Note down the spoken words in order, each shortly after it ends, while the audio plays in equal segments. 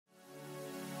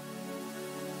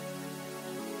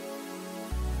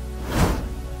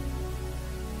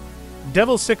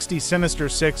Devel 60 Sinister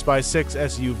 6x6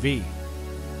 SUV.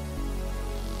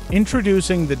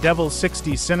 Introducing the Devel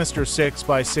 60 Sinister 6x6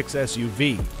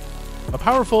 SUV, a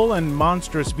powerful and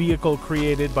monstrous vehicle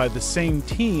created by the same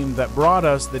team that brought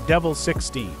us the Devel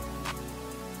 16.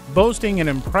 Boasting an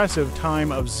impressive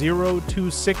time of 0 to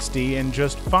 60 in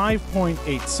just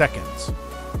 5.8 seconds.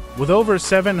 With over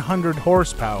 700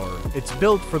 horsepower, it's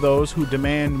built for those who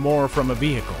demand more from a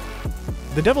vehicle.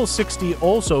 The Devel 60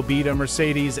 also beat a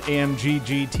Mercedes-AMG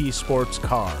GT sports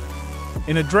car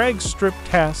in a drag strip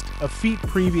test, a feat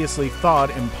previously thought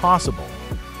impossible.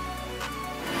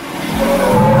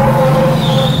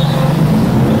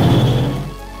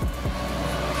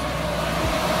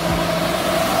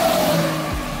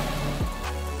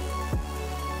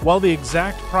 While the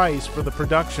exact price for the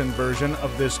production version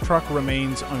of this truck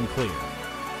remains unclear,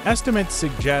 estimates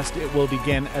suggest it will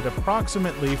begin at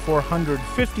approximately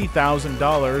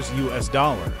 $450,000 US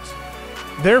dollars.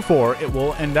 Therefore, it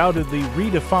will undoubtedly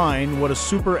redefine what a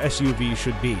super SUV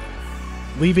should be,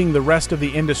 leaving the rest of the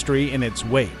industry in its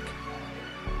wake.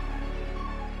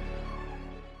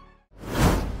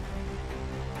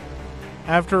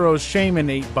 Avtoros Shaman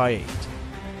 8x8.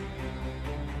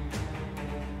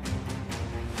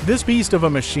 This beast of a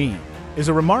machine is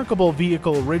a remarkable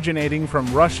vehicle originating from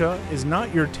Russia, is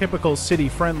not your typical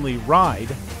city-friendly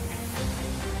ride.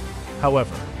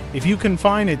 However, if you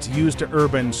confine its use to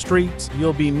urban streets,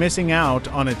 you'll be missing out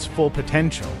on its full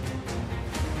potential.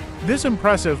 This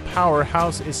impressive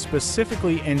powerhouse is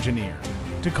specifically engineered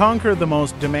to conquer the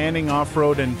most demanding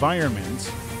off-road environments,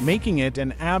 making it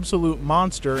an absolute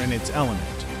monster in its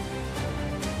element.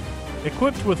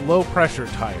 Equipped with low-pressure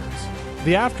tires,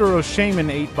 the Avtoros Shaman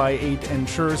 8x8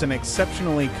 ensures an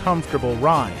exceptionally comfortable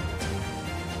ride.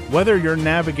 Whether you're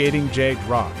navigating jagged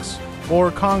rocks or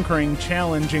conquering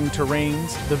challenging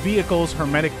terrains, the vehicle's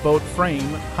hermetic boat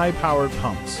frame, high-powered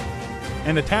pumps,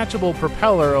 and attachable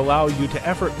propeller allow you to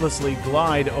effortlessly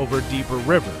glide over deeper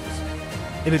rivers.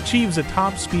 It achieves a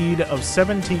top speed of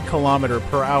 70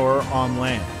 km/h on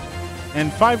land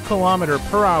and 5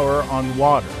 km/h on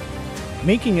water,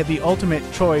 making it the ultimate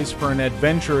choice for an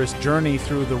adventurous journey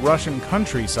through the Russian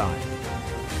countryside.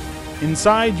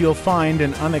 Inside, you'll find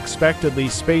an unexpectedly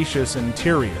spacious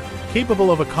interior, capable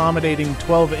of accommodating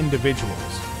 12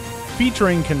 individuals,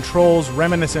 featuring controls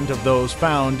reminiscent of those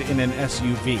found in an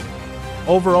SUV.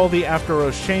 Overall, the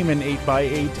Avtoros Shaman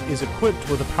 8x8 is equipped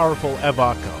with a powerful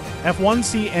Evoco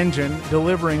F1C engine,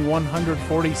 delivering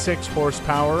 146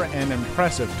 horsepower and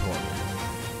impressive torque.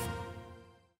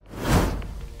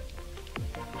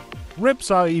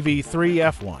 Ripsaw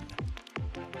EV3-F1.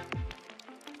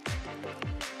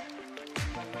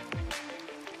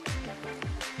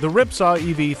 The Ripsaw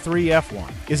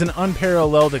EV3-F1 is an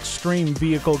unparalleled extreme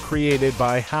vehicle created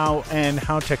by HOW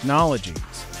Technologies.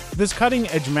 This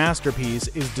cutting-edge masterpiece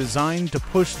is designed to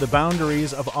push the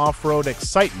boundaries of off-road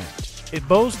excitement. It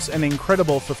boasts an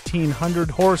incredible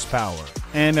 1,500 horsepower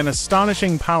and an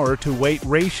astonishing power-to-weight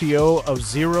ratio of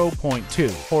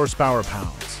 0.2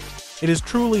 horsepower-pounds. It is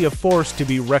truly a force to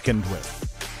be reckoned with.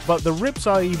 But the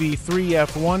Ripsaw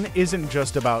EV3-F1 isn't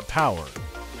just about power.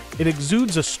 It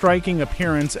exudes a striking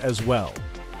appearance as well.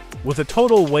 With a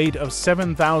total weight of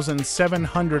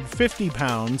 7,750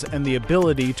 pounds and the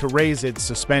ability to raise its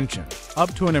suspension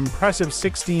up to an impressive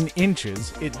 16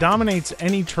 inches, it dominates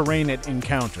any terrain it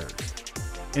encounters.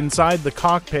 Inside the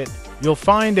cockpit, you'll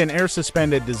find an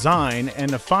air-suspended design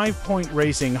and a 5-point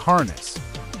racing harness,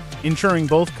 ensuring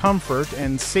both comfort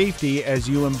and safety as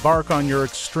you embark on your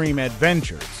extreme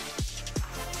adventures.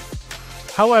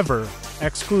 However,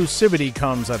 exclusivity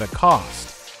comes at a cost.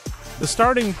 The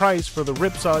starting price for the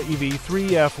Ripsaw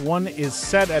EV3-F1 is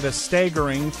set at a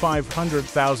staggering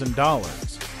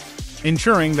 $500,000,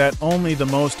 ensuring that only the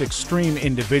most extreme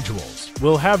individuals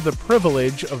will have the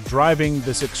privilege of driving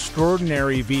this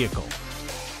extraordinary vehicle.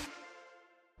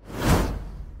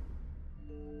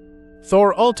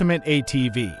 THOR Ultimate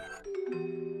ATV.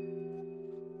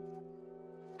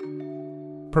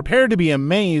 Prepare to be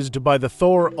amazed by the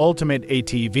THOR Ultimate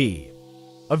ATV,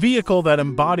 a vehicle that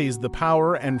embodies the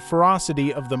power and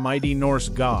ferocity of the mighty Norse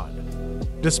god.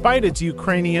 Despite its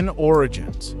Ukrainian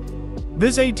origins,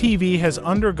 this ATV has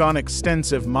undergone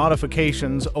extensive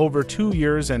modifications over 2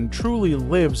 years and truly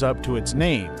lives up to its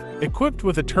name, equipped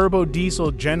with a turbo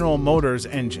diesel General Motors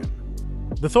engine.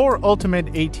 The THOR Ultimate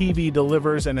ATV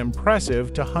delivers an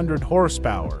impressive 200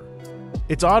 horsepower.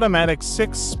 Its automatic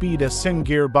 6-speed ascend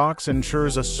gearbox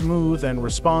ensures a smooth and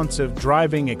responsive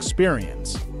driving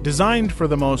experience, designed for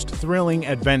the most thrilling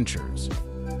adventures.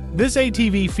 This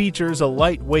ATV features a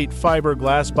lightweight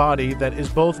fiberglass body that is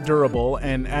both durable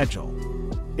and agile.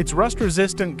 Its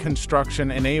rust-resistant construction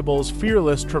enables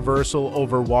fearless traversal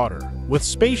over water, with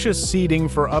spacious seating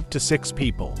for up to 6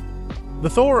 people. The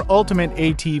THOR Ultimate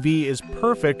ATV is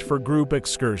perfect for group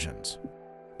excursions.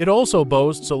 It also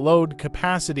boasts a load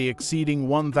capacity exceeding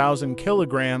 1,000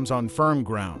 kilograms on firm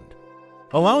ground,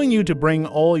 allowing you to bring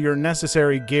all your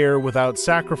necessary gear without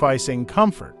sacrificing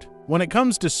comfort. When it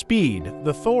comes to speed,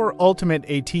 the THOR Ultimate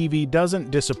ATV doesn't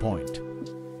disappoint.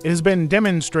 It has been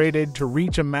demonstrated to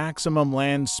reach a maximum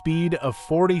land speed of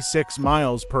 46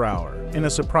 miles per hour in a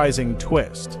surprising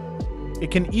twist. It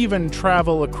can even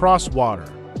travel across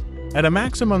water at a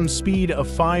maximum speed of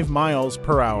 5 miles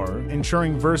per hour,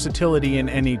 ensuring versatility in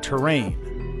any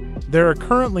terrain. There are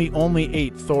currently only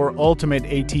 8 THOR Ultimate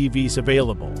ATVs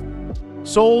available,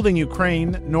 sold in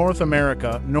Ukraine, North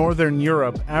America, Northern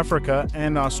Europe, Africa,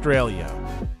 and Australia.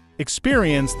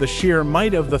 Experience the sheer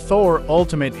might of the THOR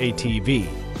Ultimate ATV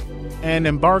and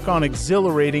embark on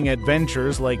exhilarating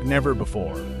adventures like never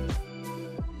before.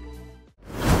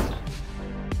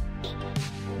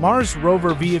 Mars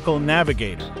Rover Vehicle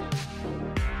Navigator.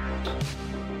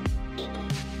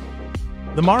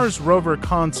 The Mars Rover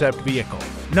concept vehicle,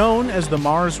 known as the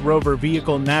Mars Rover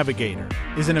Vehicle Navigator,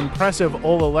 is an impressive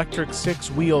all-electric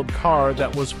 6-wheeled car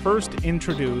that was first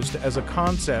introduced as a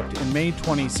concept in May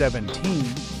 2017.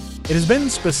 It has been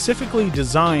specifically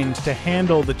designed to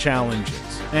handle the challenges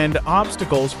and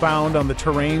obstacles found on the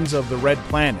terrains of the Red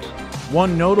Planet.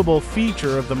 One notable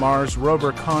feature of the Mars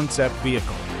Rover concept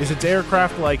vehicle is its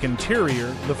aircraft-like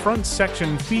interior. The front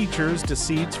section features 2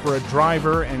 seats for a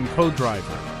driver and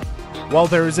co-driver, while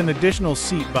there is an additional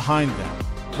seat behind them.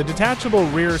 The detachable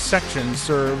rear section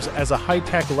serves as a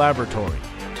high-tech laboratory,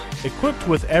 equipped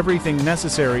with everything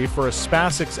necessary for a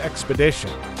SpaceX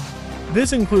expedition.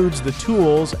 This includes the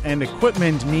tools and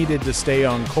equipment needed to stay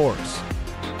on course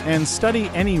and study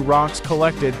any rocks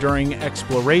collected during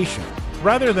exploration,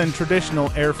 rather than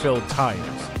traditional air-filled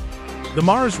tires. The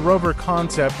Mars Rover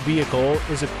concept vehicle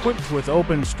is equipped with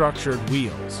open-structured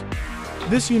wheels.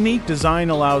 This unique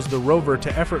design allows the rover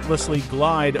to effortlessly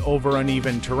glide over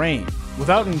uneven terrain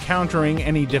without encountering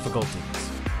any difficulties.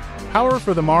 Power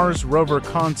for the Mars Rover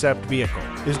concept vehicle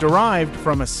is derived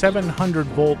from a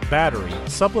 700-volt battery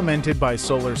supplemented by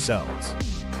solar cells.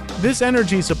 This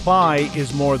energy supply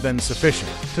is more than sufficient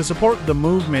to support the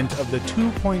movement of the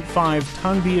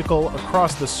 2.5-ton vehicle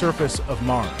across the surface of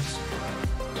Mars.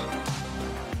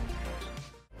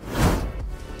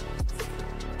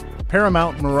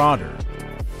 Paramount Marauder.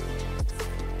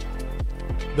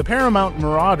 The Paramount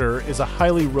Marauder is a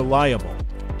highly reliable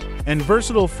and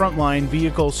versatile frontline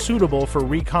vehicle suitable for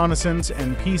reconnaissance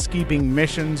and peacekeeping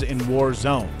missions in war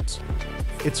zones.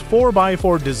 Its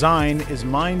 4x4 design is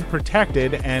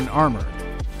mine-protected and armored,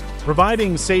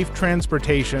 providing safe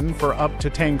transportation for up to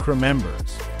 10 crew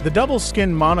members. The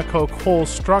double-skin monocoque hull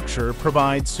structure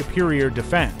provides superior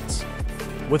defense,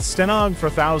 with Stenog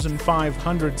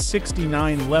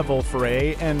 4569 level for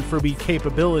A and for B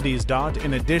capabilities.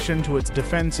 In addition to its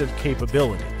defensive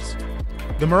capabilities,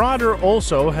 the Marauder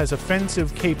also has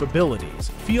offensive capabilities.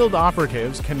 Field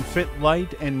operatives can fit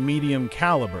light and medium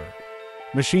caliber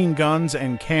machine guns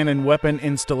and cannon weapon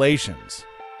installations.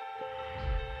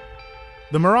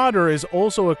 The Marauder is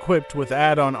also equipped with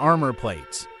add-on armor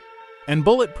plates and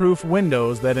bulletproof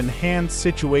windows that enhance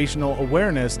situational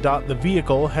awareness. The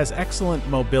vehicle has excellent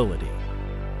mobility,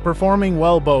 performing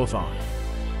well both on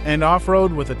and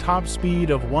off-road with a top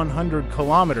speed of 100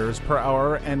 kilometers per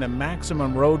hour and a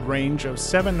maximum road range of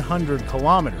 700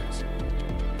 kilometers.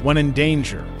 When in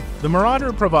danger, the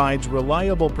Marauder provides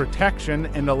reliable protection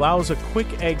and allows a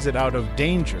quick exit out of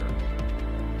danger.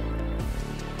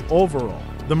 Overall,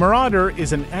 the Marauder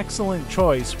is an excellent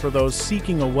choice for those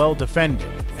seeking a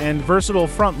well-defended and versatile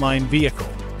frontline vehicle.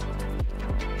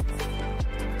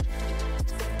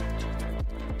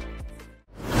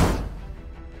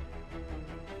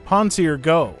 Ponsse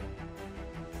Ergo.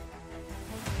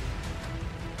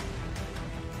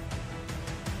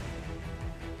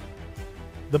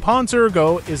 The Ponsse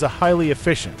Ergo is a highly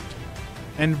efficient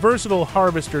and versatile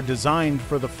harvester designed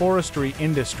for the forestry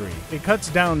industry. It cuts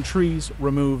down trees,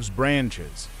 removes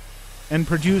branches, and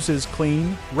produces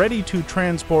clean,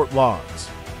 ready-to-transport logs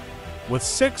with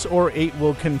 6 or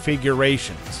 8-wheel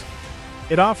configurations.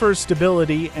 It offers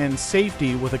stability and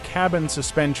safety with a cabin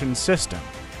suspension system.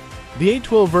 The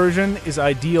 8-wheel version is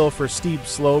ideal for steep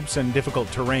slopes and difficult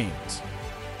terrains.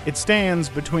 It stands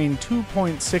between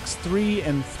 2.63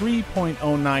 and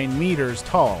 3.09 meters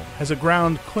tall, has a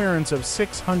ground clearance of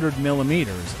 600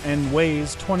 millimeters, and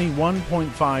weighs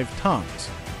 21.5 tons.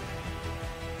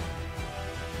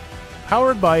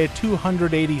 Powered by a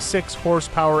 286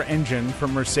 horsepower engine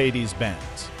from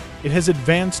Mercedes-Benz. It has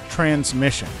advanced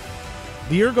transmission.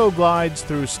 The Ergo glides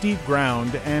through steep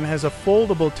ground and has a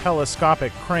foldable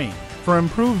telescopic crane for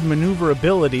improved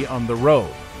maneuverability on the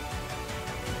road.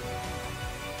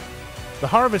 The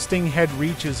harvesting head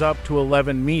reaches up to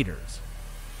 11 meters,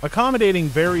 accommodating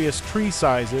various tree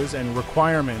sizes and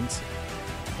requirements.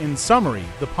 In summary,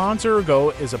 the Ponsse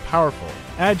Ergo is a powerful,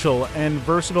 agile, and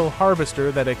versatile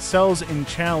harvester that excels in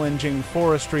challenging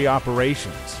forestry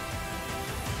operations.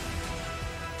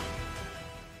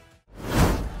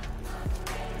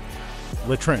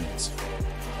 Letrons.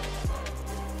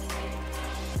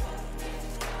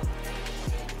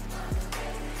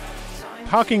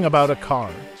 Talking about a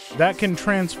car that can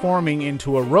transforming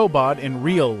into a robot in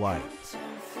real life.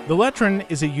 The Letron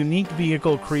is a unique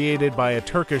vehicle created by a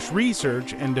Turkish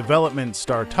research and development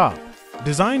startup,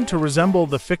 designed to resemble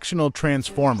the fictional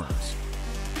Transformers.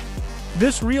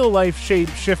 This real-life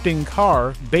shape-shifting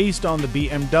car, based on the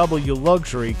BMW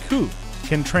luxury coupe,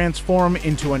 can transform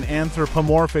into an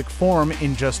anthropomorphic form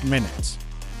in just minutes.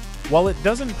 While it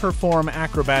doesn't perform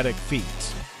acrobatic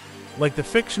feats, like the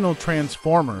fictional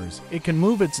Transformers, it can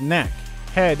move its neck,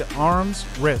 head, arms,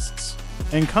 wrists,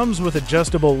 and comes with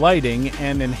adjustable lighting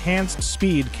and enhanced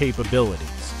speed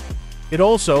capabilities. It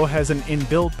also has an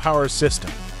inbuilt power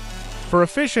system for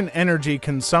efficient energy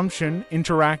consumption,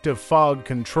 interactive fog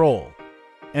control,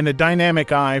 and a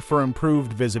dynamic eye for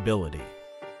improved visibility.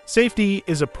 Safety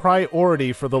is a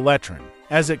priority for the Letron,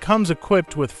 as it comes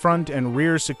equipped with front and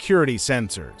rear security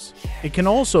sensors. It can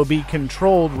also be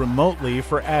controlled remotely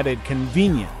for added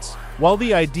convenience. While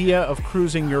the idea of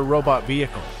cruising your robot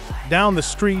vehicle down the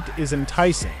street is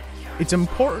enticing, it's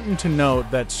important to note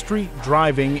that street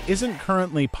driving isn't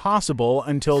currently possible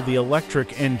until the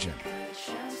electric engine.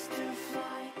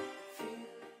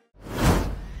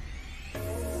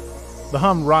 The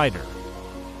Hum Rider.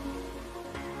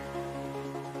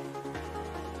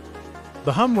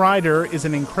 The Hum Rider is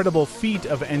an incredible feat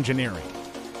of engineering.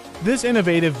 This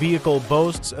innovative vehicle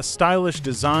boasts a stylish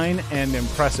design and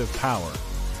impressive power.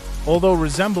 Although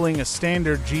resembling a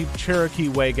standard Jeep Cherokee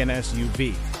wagon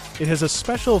SUV, it has a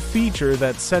special feature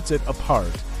that sets it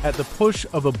apart. At the push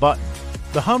of a button,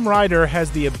 the Hum Rider has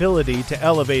the ability to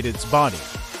elevate its body,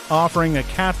 offering a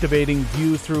captivating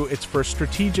view through its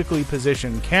strategically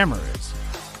positioned cameras,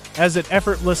 as it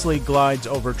effortlessly glides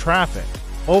over traffic.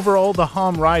 Overall, the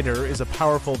Hum Rider is a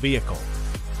powerful vehicle,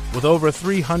 with over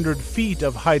 300 feet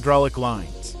of hydraulic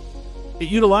lines. It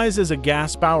utilizes a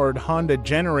gas-powered Honda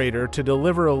generator to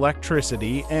deliver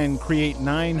electricity and create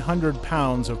 900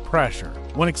 pounds of pressure.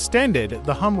 When extended,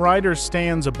 the Hum Rider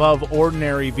stands above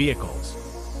ordinary vehicles,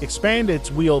 expand its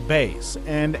wheelbase,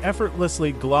 and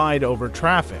effortlessly glide over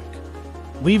traffic,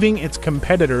 leaving its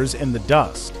competitors in the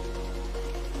dust.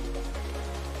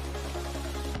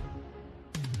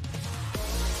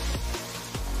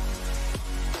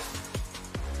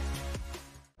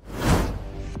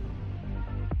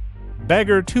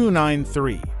 Bagger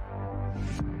 293.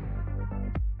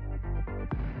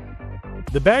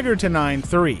 The Bagger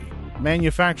 293,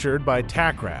 manufactured by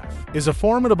Takraf, is a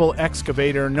formidable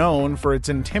excavator known for its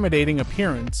intimidating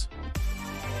appearance.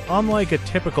 Unlike a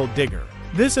typical digger,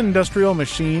 this industrial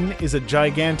machine is a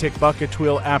gigantic bucket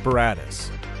wheel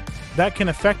apparatus that can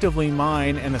effectively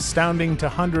mine an astounding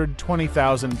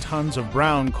 220,000 tons of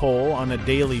brown coal on a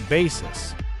daily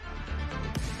basis.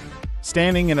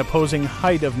 Standing an opposing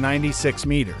height of 96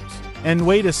 meters and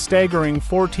weight a staggering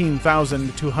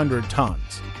 14,200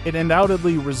 tons, it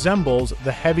undoubtedly resembles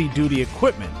the heavy-duty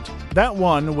equipment that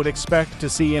one would expect to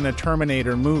see in a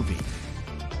Terminator movie.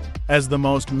 As the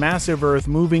most massive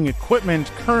earth-moving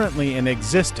equipment currently in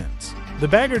existence, the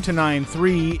Bagger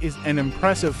 293 is an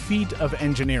impressive feat of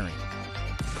engineering.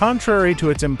 Contrary to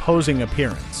its imposing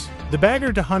appearance, the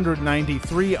Bagger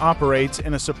 293 operates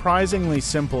in a surprisingly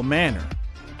simple manner,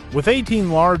 with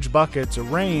 18 large buckets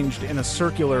arranged in a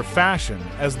circular fashion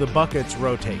as the buckets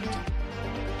rotate.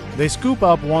 They scoop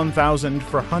up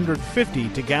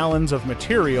 1,450 gallons of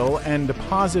material and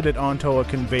deposit it onto a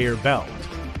conveyor belt.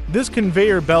 This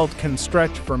conveyor belt can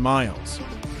stretch for miles,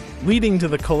 leading to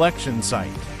the collection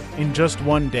site in just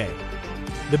one day.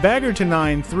 The Bagger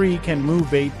 293 can move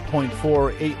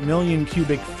 8.48 million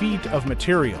cubic feet of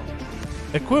material,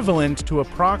 equivalent to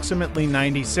approximately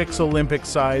 96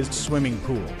 Olympic-sized swimming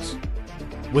pools.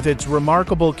 With its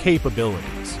remarkable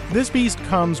capabilities, this beast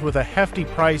comes with a hefty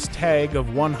price tag of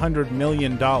 $100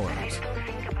 million,